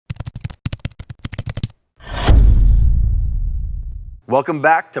Welcome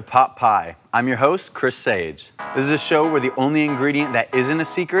back to Pot Pie. I'm your host, Chris Sayegh. This is a show where the only ingredient that isn't a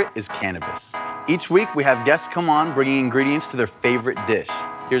secret is cannabis. Each week, we have guests come on bringing ingredients to their favorite dish.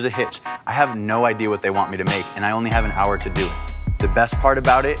 Here's a hitch. I have no idea what they want me to make, and I only have an hour to do it. The best part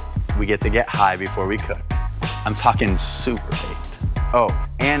about it, we get to get high before we cook. I'm talking super baked. Oh,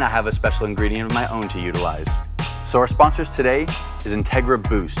 and I have a special ingredient of my own to utilize. So our sponsors today is Integra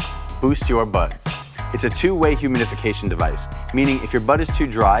Boost. Boost your buds. It's a two-way humidification device, meaning if your bud is too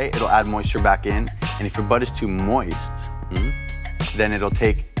dry, it'll add moisture back in, and if your bud is too moist, then it'll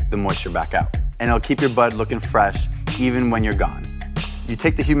take the moisture back out. And it'll keep your bud looking fresh even when you're gone. You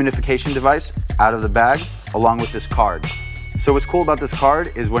take the humidification device out of the bag along with this card. So what's cool about this card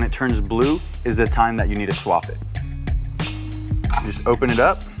is when it turns blue is the time that you need to swap it. Just open it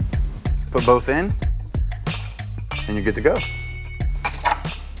up, put both in, and you're good to go.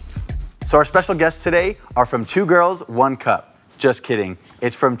 So our special guests today are from 2 Girls, 1 Cup. Just kidding.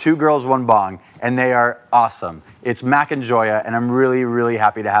 It's from 2 Girls, 1 Bong, and they are awesome. It's Mac and Joya, and I'm really, really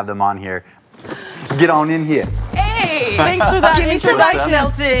happy to have them on here. Get on in here. Hey, thanks for that. Give me some ice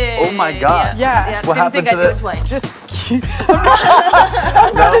melted. Oh my God. Yeah. What happened to it twice. Just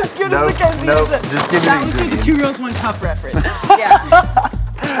I'm not as good as Mackenzie is. Just give me that was for the 2 Girls, 1 Cup reference. Yeah.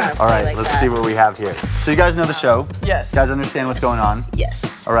 All right, let's see what we have here. So you guys know the show? Yes. You guys understand what's going on?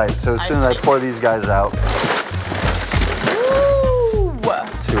 Yes. All right, so as soon as I pour these guys out, Ooh.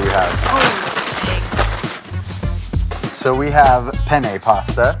 let's see what we have. Oh, eggs. So we have penne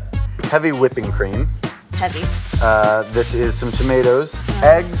pasta, heavy whipping cream. Heavy. This is some tomatoes,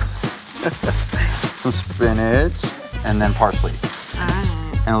 eggs, some spinach, and then parsley,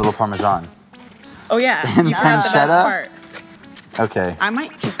 and a little Parmesan. Oh yeah, And you forgot the best pancetta? part. Okay. I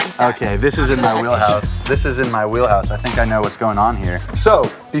might just eat that. Okay, this is in my wheelhouse. This is in my wheelhouse. I think I know what's going on here. So,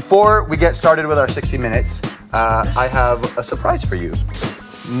 before we get started with our 60 minutes, I have a surprise for you.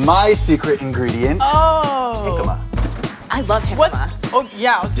 My secret ingredient, Oh. jicama. I love jicama. What's? Oh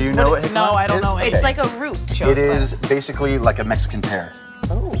yeah. I was Do just you know what No, jicama I don't is? know. Okay. It's like a root. It is basically like a Mexican pear.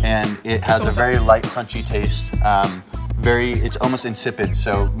 Oh. And it has So a it's very light, crunchy taste. It's almost insipid,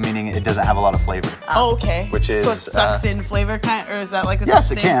 so meaning it doesn't have a lot of flavor. Oh, okay. Which is, so it sucks in flavor, kind, or is that like the Yes,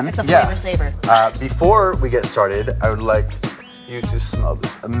 it thing? can. It's a Yeah. flavor saver. Before we get started, I would like you to smell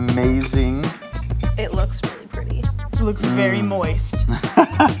this amazing. It looks really pretty. It looks very moist.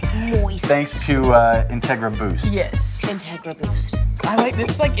 Moist. Thanks to Integra Boost. Yes. Integra Boost. I like this.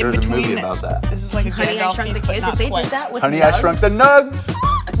 Is like in There's a between. movie about that. This is like a Honey, I Gandalf Shrunk piece, the but Kids. not If they quite. did that with Honey, nugs. I Shrunk the Nugs.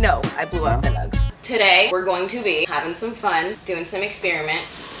 No, I blew up the nugs. Today, we're going to be having some fun, doing some experiment.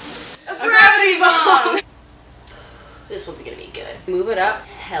 A gravity bong! This one's gonna be good. Move it up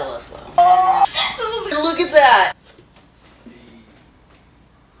hella slow. This one's gonna look at that!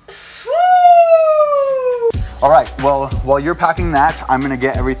 Woo! All right, well, while you're packing that, I'm gonna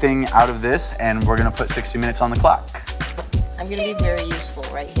get everything out of this and we're gonna put 60 minutes on the clock. I'm gonna be very useful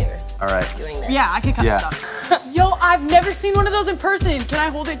right here All right. doing this. Yeah, I can cut Yeah. stuff. Yo, I've never seen one of those in person. Can I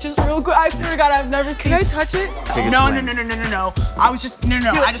hold it just real quick? I swear to God, I've never seen. Can I touch it? Take a No. swing. No. I was just no.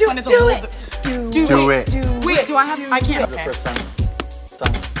 I just wanted to do hold it. it. Do it. Wait, do I have? I can't. The Okay. first time.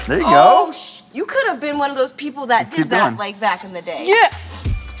 There you Oh, go. you could have been one of those people that Keep did that going. like back in the day. Yeah.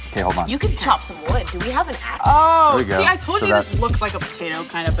 Okay, hold on. You could chop some wood. Do we have an axe? Oh, There we go. see, I told So you this that's- looks like a potato,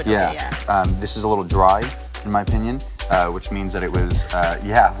 kind of, but Yeah. okay, yeah. This is a little dry, in my opinion, which means that it was,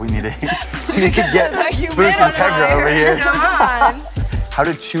 we need to, we need to get Boost Integra over here. Come on. How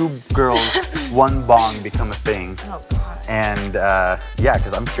did 2 Girls, 1 Bong become a thing? Oh, God. And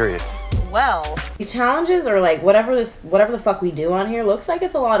because I'm curious. Well, These challenges or like whatever the fuck we do on here looks like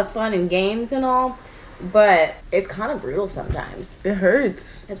it's a lot of fun and games and all, but it's kind of brutal sometimes. It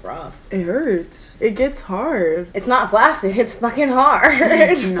hurts. It's rough. It hurts. It gets hard. It's not flaccid. It's fucking hard.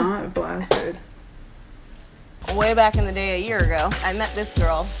 It's not blasted. way back in the day, a year ago, I met this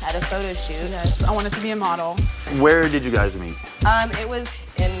girl at a photo shoot. Yes, I wanted to be a model. Where did you guys meet? It was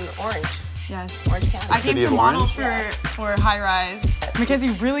in Orange. Yes. Orange County. I came City to of model Orange? for High Rise.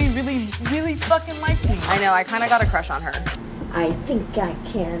 Mackenzie really fucking liked me. I know, I kind of got a crush on her. I think I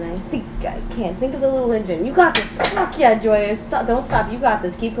can. I think I can. Think of the little engine. You got this. Fuck yeah, Joya. Stop, don't stop. You got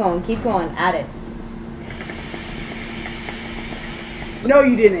this. Keep going. Keep going. At it. No,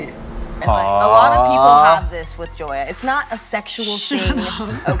 you didn't. And like, a lot of people have this with Joya. It's not a sexual thing,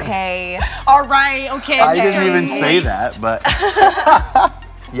 okay? All right, okay. I Mr. didn't even say Moist. that, but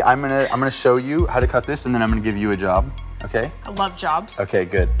yeah, I'm gonna show you how to cut this, and then I'm gonna give you a job. Okay? I love jobs. Okay,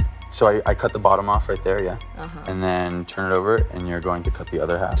 good. So I cut the bottom off right there, yeah. And then turn it over, and you're going to cut the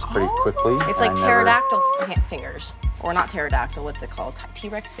other half pretty quickly. It's like pterodactyl fingers. Or not pterodactyl, what's it called?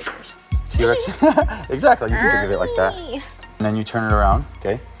 T-Rex fingers. T-Rex. Exactly, you can think of it like that. And then you turn it around,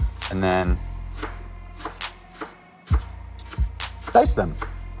 okay? And then dice them.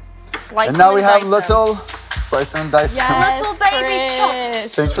 Slice And now them we and have dice little slice and dice them. Little baby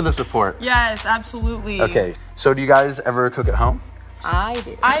chunks. Thanks for the support. Yes, absolutely. Okay, so do you guys ever cook at home? I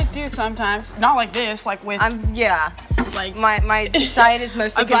do. I do sometimes. Not like this, like with Like my diet is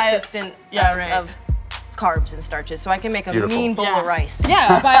mostly consistent right. of carbs and starches, so I can make a Beautiful. mean bowl of rice. Yeah,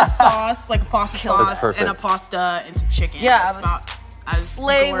 I buy a sauce, like a pasta sauce perfect. and a pasta and some chicken. Yeah, That's about as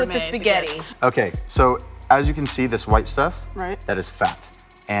slay with gourmet the as it spaghetti. gets. Okay, so as you can see, this white stuff, Right. that is fat.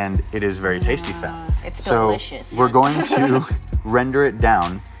 And it is very tasty fat. It's So delicious. we're going to render it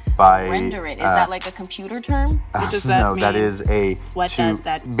down by... Render it. Is that like a computer term? What does that no, mean? that is a... What does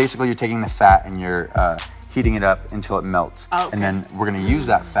that- Basically, you're taking the fat and you're heating it up until it melts. Oh, okay. And then we're gonna use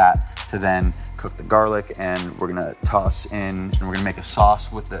that fat to then cook the garlic, and we're gonna toss in, and we're gonna make a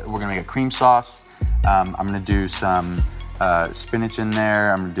sauce with we're gonna make a cream sauce. I'm gonna do some spinach in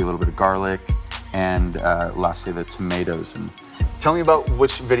there. I'm gonna do a little bit of garlic, and lastly the tomatoes. And tell me about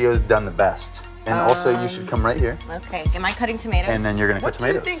which video has done the best. And also, you should come right here. Okay. Am I cutting tomatoes? And then you're gonna cut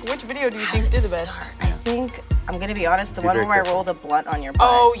tomatoes. Which video do you think did the best? I think I'm gonna be honest. The Be one very where I careful. rolled a blunt on your butt.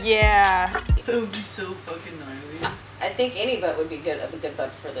 Oh yeah. It would be so fucking gnarly. I think any butt would be a good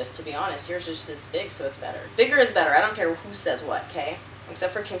butt for this, to be honest. Yours is just big, so it's better. Bigger is better. I don't care who says what, okay?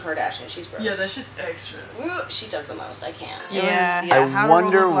 Except for Kim Kardashian. She's gross. Yeah, that shit's extra. Ooh, she does the most. I can't. Yeah. how I to roll a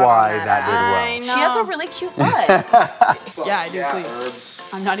wonder blunt on why that. that I did know. She has a really cute butt. Yeah, I do, please.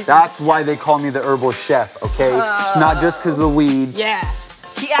 I'm not even. That's why they call me the Herbal Chef, okay? It's not just because of the weed. Yeah.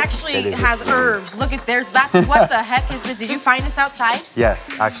 He actually It is has a thing. herbs. Look at theirs. That's what the heck is this? Did you find this outside?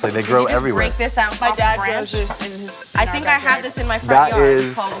 Yes, actually, they Did grow you just everywhere. break this out My off dad the branch? grows this in his. I think I have this in my That front yard. is-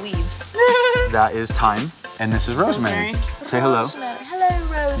 It's called weeds. That is thyme, and this is rosemary. Rosemary. Say hello. Hello,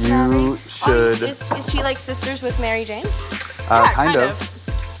 Rosemary. You should, Is she like sisters with Mary Jane? kind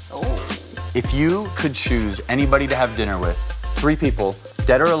of. Oh. If you could choose anybody to have dinner with, 3 people,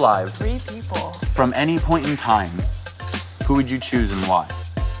 dead or alive, 3 people. from any point in time, who would you choose and why?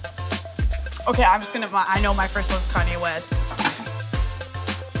 Okay, I'm just gonna. I know my first one's Kanye West.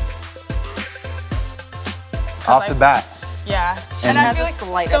 Off the bat, Yeah. And I has feel a like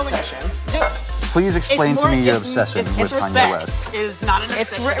slight so many- obsession. Dude, please explain to me your it's- obsession it's with Kanye respect. West. It is not an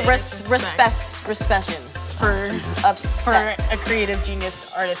It's obsession. respect for upset. a creative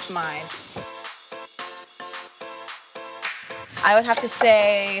genius artist's mind. I would have to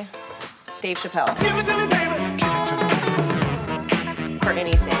say Dave Chappelle. For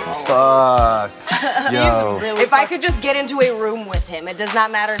anything. always. Fuck. Yo. If I could just get into a room with him, it does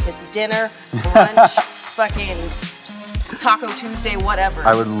not matter if it's dinner, brunch, fucking Taco Tuesday, whatever.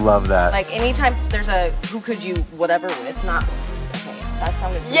 I would love that. Like anytime there's a who could you whatever with, not okay. That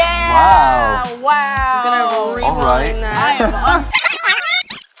sounded Yeah. Wow. Wow. I'm gonna rewind All right. that.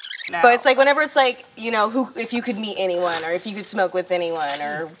 Now. But it's like whenever it's like, you know, who if you could meet anyone or if you could smoke with anyone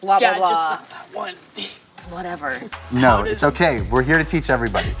or blah blah yeah, blah. just like that one. Whatever. No, does- it's okay. We're here to teach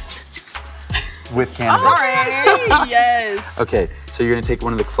everybody with cannabis. Sorry. Yes. Okay, so you're gonna take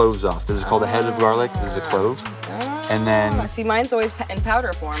one of the cloves off. This is called a head of garlic. This is a clove. And then, See, mine's always in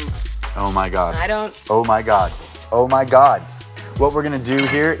powder form. oh my God. I don't. Oh my God. Oh my God. What we're gonna do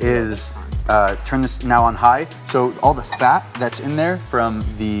here is turn this now on high. So all the fat that's in there from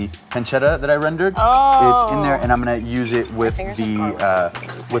the pancetta that I rendered, it's in there, and I'm gonna use it with fingers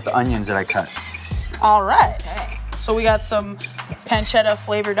the onions that I cut. All right. Okay. So we got some pancetta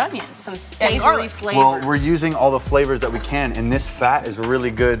flavored onions. Some and savory garlic. flavors. Well, we're using all the flavors that we can, and this fat is really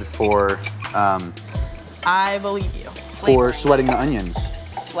good for I believe you. Flavoring. sweating the onions.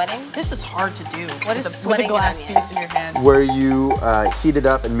 Sweating? This is hard to do. What with is a sweating an glass onion? piece in your hand? Where you heat it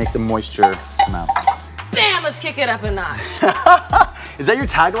up and make the moisture come out. Damn, let's kick it up a notch. Is that your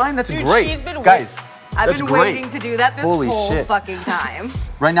tagline? That's Dude, great. she's been Guys, I've that's been great. waiting to do that this Holy whole shit. fucking time.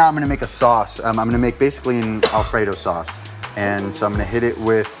 Right now I'm gonna make a sauce. I'm gonna make basically an Alfredo sauce. And so I'm gonna hit it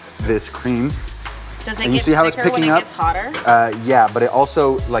with this cream. Does it And you get see how it's thicker when picking it up? gets hotter? Yeah, but it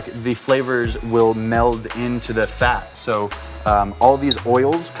also, like, the flavors will meld into the fat. So all these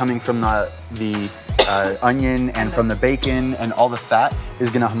oils coming from the onion and from the bacon and all the fat is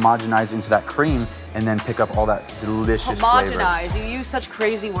gonna homogenize into that cream and then pick up all that delicious Homogenize. flavors. You use such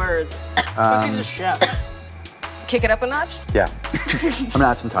crazy words. Because he's a chef. Kick it up a notch? Yeah, I'm gonna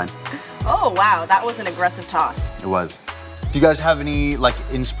add some time. Oh, wow. That was an aggressive toss. It was. Do you guys have any like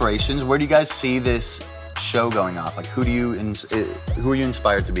inspirations? Where do you guys see this show going off? Like, who are you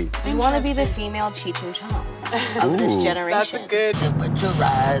inspired to be? We want to be the female Cheech and Chong of this Ooh. generation. That's a good. Put your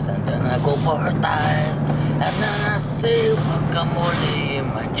eyes and then I go for her thighs. And then I say, Guacamole,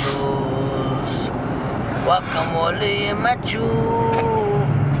 my choice. Guacamole en machu.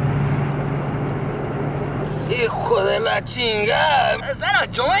 Hijo de la chingada. Is that a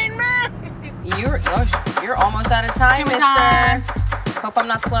joint, man? You're almost out of time, mister. Hope I'm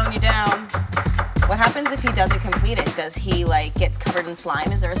not slowing you down. What happens if he doesn't complete it? Does he like get covered in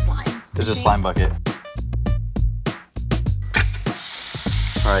slime? Is there a slime? There's a slime bucket.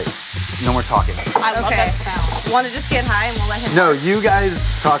 All right, no more talking. I love that sound. Want to just get high and we'll let him. No, you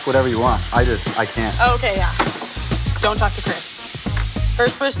guys talk whatever you want. I can't. Okay, yeah. Don't talk to Chris.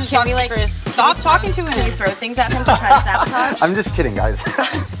 First person to talk to Chris. Stop talking to him. Can you throw things at him to try to sabotage? I'm just kidding, guys.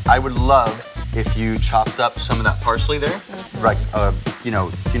 I would love if you chopped up some of that parsley there. Like, you know,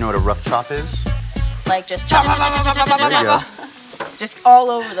 do you know what a rough chop is? Like just chop, chop, chop, chop, chop, chop, There you chop, go. just all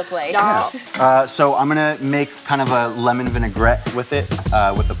over the place. Yeah. So I'm gonna make kind of a lemon vinaigrette with it,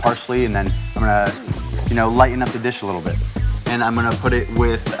 with the parsley, and then I'm gonna, you know, lighten up the dish a little bit. And I'm gonna put it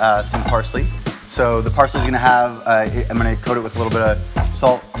with some parsley. So the parsley's gonna have, I'm gonna coat it with a little bit of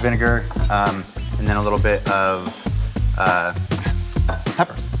salt, vinegar, and then a little bit of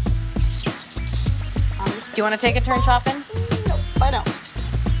pepper. Do you want to take a turn chopping? No, I don't.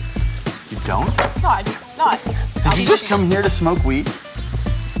 You don't? No, I just not. Did you just come here to smoke weed?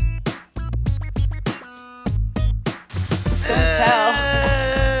 Don't tell.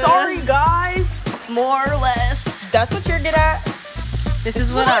 Sorry, guys. More or less. That's what you're good at. This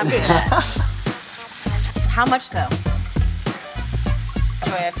is what I'm good at. How much though?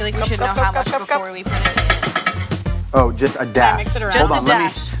 Joy, I feel like we should know how much before we put it in. Oh, just a dash. Mix it around. Just Hold on, a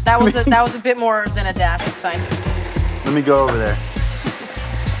dash. That was a bit more than a dash. It's fine. Let me go over there.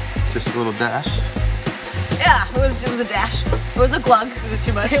 Just a little dash. Yeah, it was a dash. It was a glug. Is it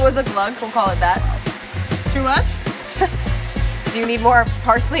too much? It was a glug. We'll call it that. Too much? Do you need more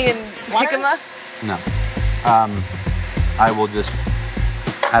parsley and jicama? No. I will just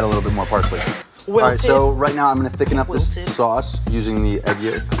add a little bit more parsley. All right, so right now I'm gonna thicken up this sauce using the egg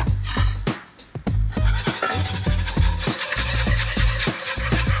yolk.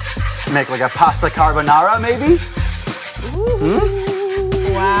 Make like a pasta carbonara, maybe?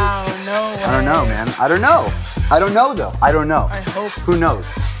 Wow, no way. I don't know, man. I don't know. I don't know, though. I don't know. I hope. Who knows?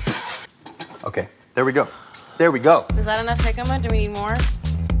 Okay, there we go. There we go. Is that enough jicama? Do we need more?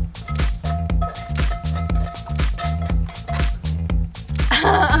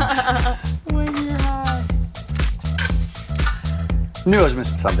 When you're high. Knew I was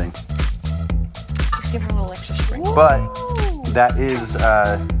missing something. Just give her a little extra sprinkle. But that is,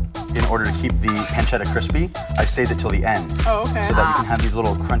 in order to keep the pancetta crispy, I saved it till the end. Oh, okay. So that you can have these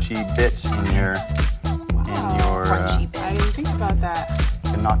little crunchy bits in your, Crunchy bit. I didn't think about that.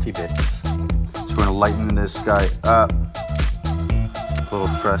 the naughty bits. So we're gonna lighten this guy up. A little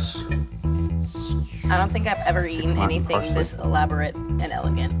fresh. I don't think I've ever eaten anything parsley. this elaborate and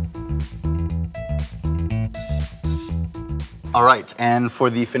elegant. All right, and for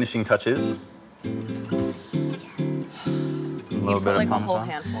the finishing touches, a little bit Put like of a whole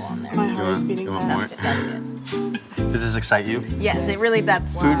Parmesan. handful on there. My heart is beating you want more? fast. That's good. Does this excite you? Yes, it really,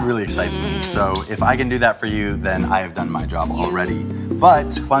 that's... Food really excites me. So if I can do that for you, then I have done my job already.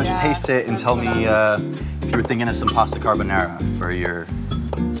 But why don't you taste it and tell me if you were thinking of some pasta carbonara for your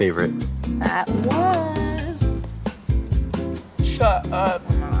favorite. That was... Shut up.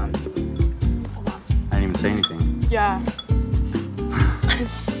 I didn't even say anything. Yeah.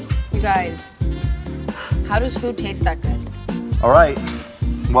 You guys, how does food taste that good? All right,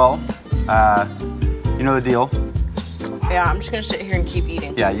 well, you know the deal. Yeah, I'm just gonna sit here and keep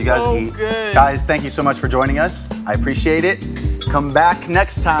eating. Yeah, you guys So eat. good. Guys, thank you so much for joining us. I appreciate it. Come back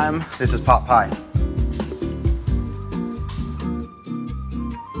next time. This is Pot Pie.